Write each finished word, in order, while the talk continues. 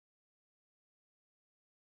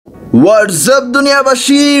What's up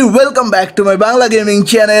दुनियाबाशी, welcome back to my Bangla gaming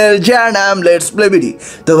channel যার নাম let's play BD.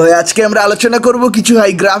 তো ভাই আজকে আমরা আলোচনা করব কিছু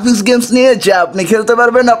হাই গ্রাফিক্স গেমস নিয়ে যা আপনি খেলতে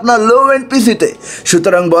পারবেন আপনার লো এন্ড পিসিতে।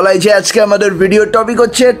 সুতরাং বলাই যে আজকে আমাদের ভিডিও টপিক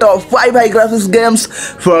হচ্ছে top 5 high graphics games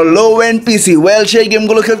for low and PC. Well, সেই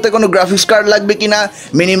গেমগুলো খেলতে কোনো গ্রাফিক্স কার্ড লাগবে কিনা,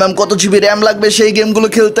 মিনিমাম কত জিবি র্যাম লাগবে সেই গেমগুলো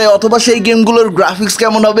খেলতে, অথবা সেই গেমগুলোর গ্রাফিক্স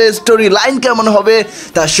কেমন হবে, স্টোরি লাইন কেমন হবে,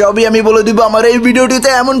 তা সবই আমি বলে দিব আমার এই ভিডিওটিতে।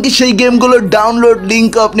 এমনকি সেই গেমগুলোর ডাউনলোড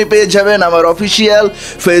লিঙ্ক আপনি পেয়ে যাবেন আমার অফিসিয়াল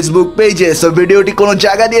ফেসবুক পেজে। সো ভিডিওটি কোনো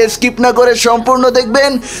জায়গা দিয়ে স্কিপ না করে সম্পূর্ণ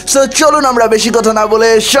দেখবেন। সো চলুন আমরা বেশি কথা না বলে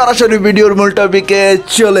সরাসরি ভিডিওর মূল টপিকে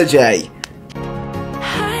চলে যাই।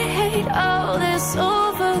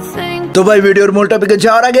 তো ভাই ভিডিওর মূল টপিকে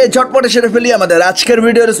যাওয়ার আগে ঝটপটে সেরে ফেলি আমাদের আজকের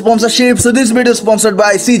ভিডিওর sponsorship. So this video sponsored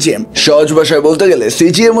by CGM. সহজ ভাষায় বলতে গেলে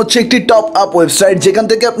সিজিএম হচ্ছে একটি টপ আপ ওয়েবসাইট যেখান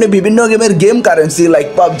থেকে আপনি বিভিন্ন গেমের game currency like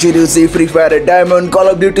PUBG, UC, free fire, diamond, call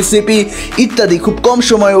of duty, CP ইত্যাদি খুব কম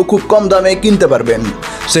সময়ে ও খুব কম দামে কিনতে পারবেন।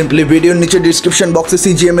 সিম্পলি ভিডিওর নিচে ডিসক্রিপশন বক্সে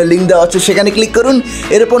সিজিএম এর লিঙ্ক দেওয়া আছে, সেখানে ক্লিক করুন।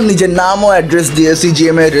 এরপর নিজের নাম ও অ্যাড্রেস দিয়ে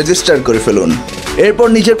সিজিএম এ রেজিস্টার করে ফেলুন। এরপর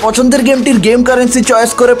নিজের পছন্দের গেমটির গেম কারেন্সি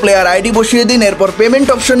চয়েস করে প্লেয়ার আইডি বসিয়ে দিন। এরপর পেমেন্ট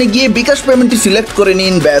অপশনে গিয়ে বিকাশ পেমেন্টটি সিলেক্ট করে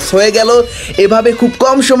নিন, ব্যাস হয়ে গেল। এভাবে খুব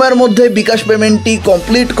কম সময়ের মধ্যে বিকাশ পেমেন্টটি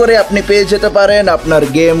কমপ্লিট করে আপনি পেয়ে যেতে পারেন আপনার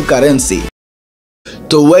গেম কারেন্সি।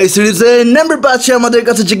 তো ওই সিরিজে নাম্বার 5 আমাদের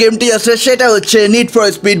কাছে যে গেমটি আছে সেটা হচ্ছে need for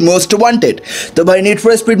speed most wanted. তো ভাই need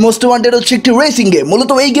for speed most wanted হচ্ছে একটি রেসিং গেম। মূলত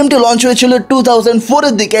এই গেমটি লঞ্চ হয়েছিল 2004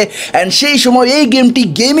 এর দিকে অ্যান্ড সেই সময় এই গেমটি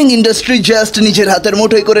গেমিং ইন্ডাস্ট্রি জাস্ট নিজের হাতের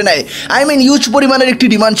মুঠোয় করে নেয়। হিউজ পরিমাণের একটি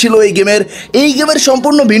ডিমান্ড ছিল এই গেমের। এই গেমের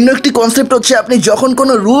সম্পূর্ণ ভিন্ন একটি কনসেপ্ট হচ্ছে আপনি যখন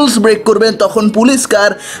কোনো রুলস ব্রেক করবেন তখন পুলিশ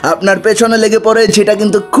কার আপনার পেছনে লেগে পড়ে, যেটা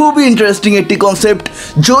কিন্তু খুবই ইন্টারেস্টিং একটি কনসেপ্ট।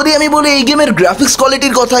 যদি আমি বলি এই গেমের গ্রাফিক্স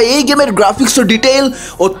কোয়ালিটির কথা, এই গেমের গ্রাফিক্স ও ডিটেইল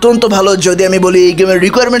অত্যন্ত ভালো। যদি আমি বলি এই গেমের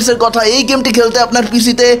রিকোয়ারমেন্টসের কথা, এই গেমটি খেলতে আপনার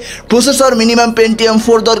পিসিতে প্রসেসর মিনিমাম পেন্টিয়াম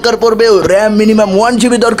 4 দরকার পড়বে ও র্যাম মিনিমাম 1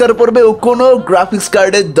 জিবি দরকার পড়বে ও কোনো গ্রাফিক্স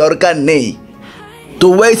কার্ডের দরকার নেই। তো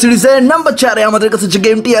ওই সিরিজের নাম্বার 4 আমাদের কাছে যে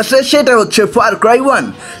গেমটি আছে সেটা হচ্ছে ফার ক্রাই 1।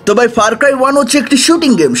 তো ভাই ফার ক্রাই 1 হচ্ছে একটি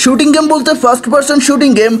শুটিং গেম। শুটিং গেম বলতে ফার্স্ট পারসন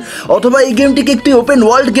শুটিং গেম, অথবা এই গেমটিকে একটি ওপেন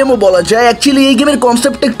ওয়ার্ল্ড গেমও বলা যায়। অ্যাকচুয়ালি এই গেমের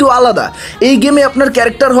কনসেপ্ট একটু আলাদা। এই গেমে আপনার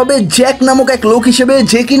ক্যারেক্টার হবে জ্যাক নামক এক লোক হিসেবে,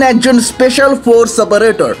 যে কিনা একজন স্পেশাল ফোর্স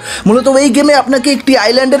অপারেটর। মূলত এই গেমে আপনাকে একটি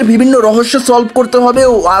আইল্যান্ডের বিভিন্ন রহস্য সলভ করতে হবে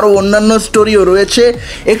ও আরও অন্যান্য স্টোরিও রয়েছে।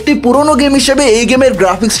 একটি পুরনো গেম হিসেবে এই গেমের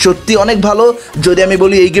গ্রাফিক্স সত্যি অনেক ভালো। যদি আমি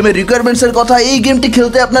বলি এই গেমের রিকোয়ারমেন্টসের কথা, এই গেমটি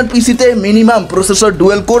খেলতে আপনার পিসিতে মিনিমাম প্রসেসর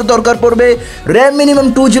ডুয়েল কোর দরকার পড়বে, র্যাম মিনিমাম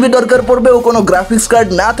 2 জিবি দরকার পড়বে ও কোনো গ্রাফিক্স কার্ড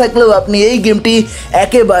না থাকলেও আপনি এই গেমটি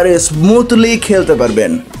একেবারে স্মুথলি খেলতে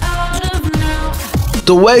পারবেন।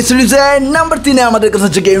 তো ওই সিরিজের নাম্বার 3 আমাদের কাছে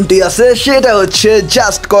যে গেমটি আছে সেটা হচ্ছে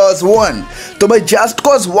জাস্ট কজ 1। তো ভাই জাস্ট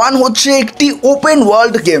কজ 1 হচ্ছে একটি ওপেন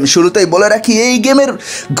ওয়ার্ল্ড গেম। শুরুতেই বলে রাখি এই গেমের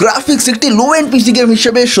গ্রাফিক্স একটি লো এন্ড পিসি গেম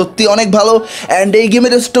হিসেবে সত্যি অনেক ভালো অ্যান্ড এই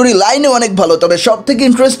গেমের স্টোরি লাইনও অনেক ভালো। তবে সব থেকে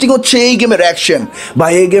ইন্টারেস্টিং হচ্ছে এই গেমের অ্যাকশন।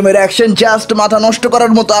 ভাই এই গেমের অ্যাকশন জাস্ট মাথা নষ্ট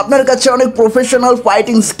করার মতো। আপনার কাছে অনেক প্রফেশনাল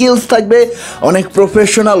ফাইটিং স্কিলস থাকবে, অনেক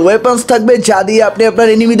প্রফেশনাল ওয়েপন্স থাকবে যা দিয়ে আপনি আপনার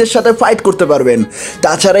এনিমিদের সাথে ফাইট করতে পারবেন।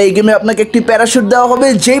 তাছাড়া এই গেমে আপনাকে একটি প্যারাশুট দেওয়া হবে,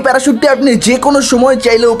 যেই প্যারাশুটটি আপনি যে কোনো সময়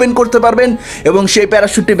চাইলে ওপেন করতে পারবেন এবং সেই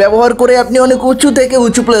প্যারাশুটটি ব্যবহার করে আপনি অনেক উঁচু থেকে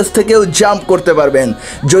উঁচু প্লেস থেকেও জাম্প করতে পারবেন।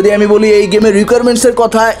 যদি আমি বলি এই গেমের রিকোয়ারমেন্টসের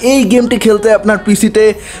কথা, এই গেমটি খেলতে আপনার পিসিতে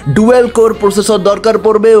ডুয়েল কোর প্রসেসর দরকার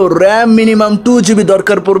পড়বে ও র্যাম মিনিমাম 2 জিবি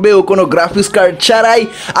দরকার পড়বে ও কোনো গ্রাফিক্স কার্ড ছাড়াই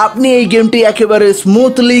আপনি এই গেমটি একেবারে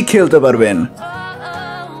স্মুথলি খেলতে পারবেন।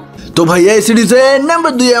 তো ভাই এই সিরিজের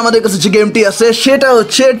নাম্বার 2 আমাদের কাছে যে গেমটি আছে সেটা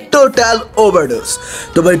হচ্ছে টোটাল ওভারডোজ।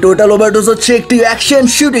 তো ভাই টোটাল ওভারডোজ হচ্ছে একটি action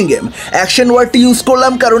shooting game. Action ওয়ার্ডটি use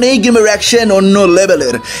করলাম কারণ এই গেমের অ্যাকশন অন্য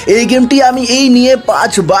লেভেলের। এই গেমটি আমি এই নিয়ে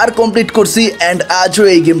 5 বার কমপ্লিট করছি অ্যান্ড আজও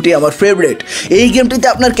এই গেমটি আমার ফেভারিট। এই গেমটিতে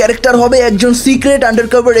আপনার ক্যারেক্টার হবে একজন সিক্রেট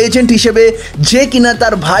আন্ডারকভার এজেন্ট হিসেবে, যে কিনা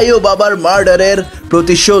তার ভাই ও বাবার মার্ডারের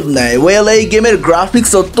প্রতিশোধ নেয়। ওয়েল এই গেমের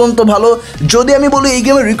গ্রাফিক্স অত্যন্ত ভালো। যদি আমি বলি এই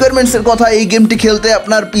গেমের রিকোয়ারমেন্টসের কথা, এই গেমটি খেলতে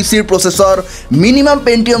আপনার পিসির প্রসেসর মিনিমাম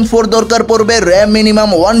পেন্টিয়াম 4 দরকার পড়বে, র্যাম মিনিমাম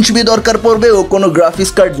 1 জিবি দরকার পড়বে ও কোনো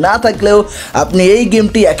গ্রাফিক্স কার্ড না থাকলেও আপনি এই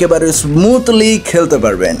গেমটি একেবারে স্মুথলি খেলতে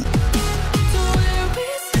পারবেন।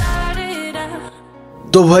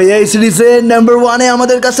 তো ভাই এই সিরিজের নাম্বার 1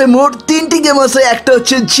 আমাদের কাছে মোট 3টি গেম আছে। একটা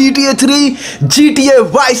হচ্ছে GTA 3, GTA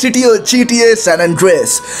ভাইস সিটি ও GTA স্যান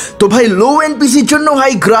অ্যান্ড্রেয়াস। তো ভাই লো এন্ড পিসির জন্য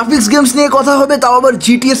ভাই গ্রাফিক্স গেমস নিয়ে কথা হবে, তাও আবার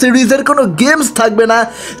GTA সিরিজের কোনো গেমস থাকবে না,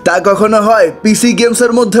 তা কখনো হয়? পিসি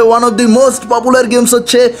গেমসের মধ্যে one of the most popular games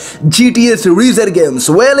হচ্ছে GTA সিরিজের গেমস।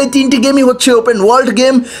 ওয়েল এই 3টি গেমই হচ্ছে ওপেন ওয়ার্ল্ড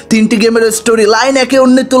গেম। 3টি গেমের স্টোরি লাইন একে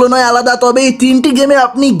অন্যের তুলনায় আলাদা, তবে এই 3টি গেমে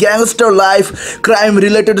আপনি gangster life, crime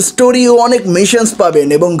related story ও অনেক মিশনস পাবেন।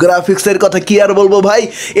 পারবেন। এবং গ্রাফিক্সের কথা কি আর বলবো ভাই,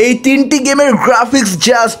 এই তিনটি গেমের গ্রাফিক্স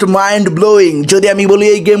জাস্ট মাইন্ড ব্লোয়িং। যদি আমি বলি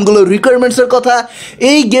এই গেমগুলোর রিকোয়ারমেন্টসের কথা,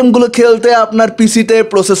 এই গেমগুলো খেলতে আপনার পিসিতে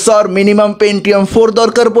প্রসেসর মিনিমাম পেন্টিয়াম 4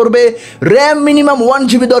 দরকার পড়বে, র্যাম মিনিমাম 1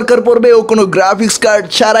 GB দরকার পড়বে, ও কোনো গ্রাফিক্স কার্ড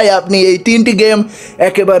ছাড়াই আপনি এই তিনটি গেম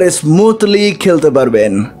একেবারে স্মুথলি খেলতে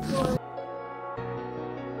পারবেন।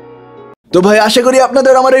 তো ভাই আশা করি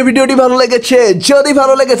আপনাদের আমার এই ভিডিওটি ভালো লেগেছে। যদি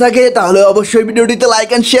ভালো লেগে থাকে তাহলে অবশ্যই ভিডিওটিতে লাইক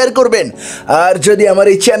অ্যান্ড শেয়ার করবেন। আর যদি আমার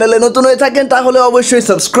এই চ্যানেলে নতুন হয়ে থাকেন তাহলে অবশ্যই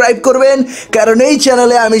সাবস্ক্রাইব করবেন, কারণ এই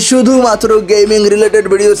চ্যানেলে আমি শুধুমাত্র গেমিং রিলেটেড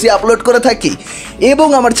ভিডিওসই আপলোড করে থাকি। এবং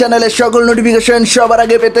আমার চ্যানেলের সকল নোটিফিকেশন সবার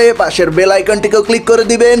আগে পেতে পাশের বেল আইকনটিকেও ক্লিক করে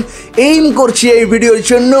দিবেন। এইম করছি এই ভিডিওর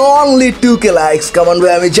জন্য অনলি 2K লাইকস। কামন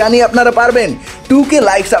ভাই, আমি জানি আপনারা পারবেন। 2K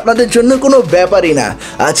লাইকস আপনাদের জন্য কোনো ব্যাপারই না।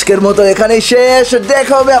 আজকের মতো এখানেই শেষ,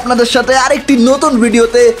 দেখা হবে আপনাদের সাথে আরেকটি নতুন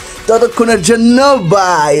ভিডিওতে। ততক্ষণের জন্য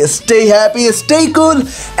by, stay happy, stay cool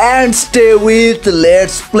and stay with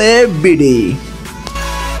let's play BD.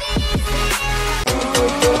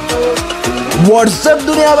 WhatsApp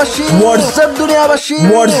দুনিয়াবাসী, WhatsApp দুনিয়াবাসী,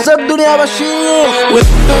 WhatsApp দুনিয়াবাসী।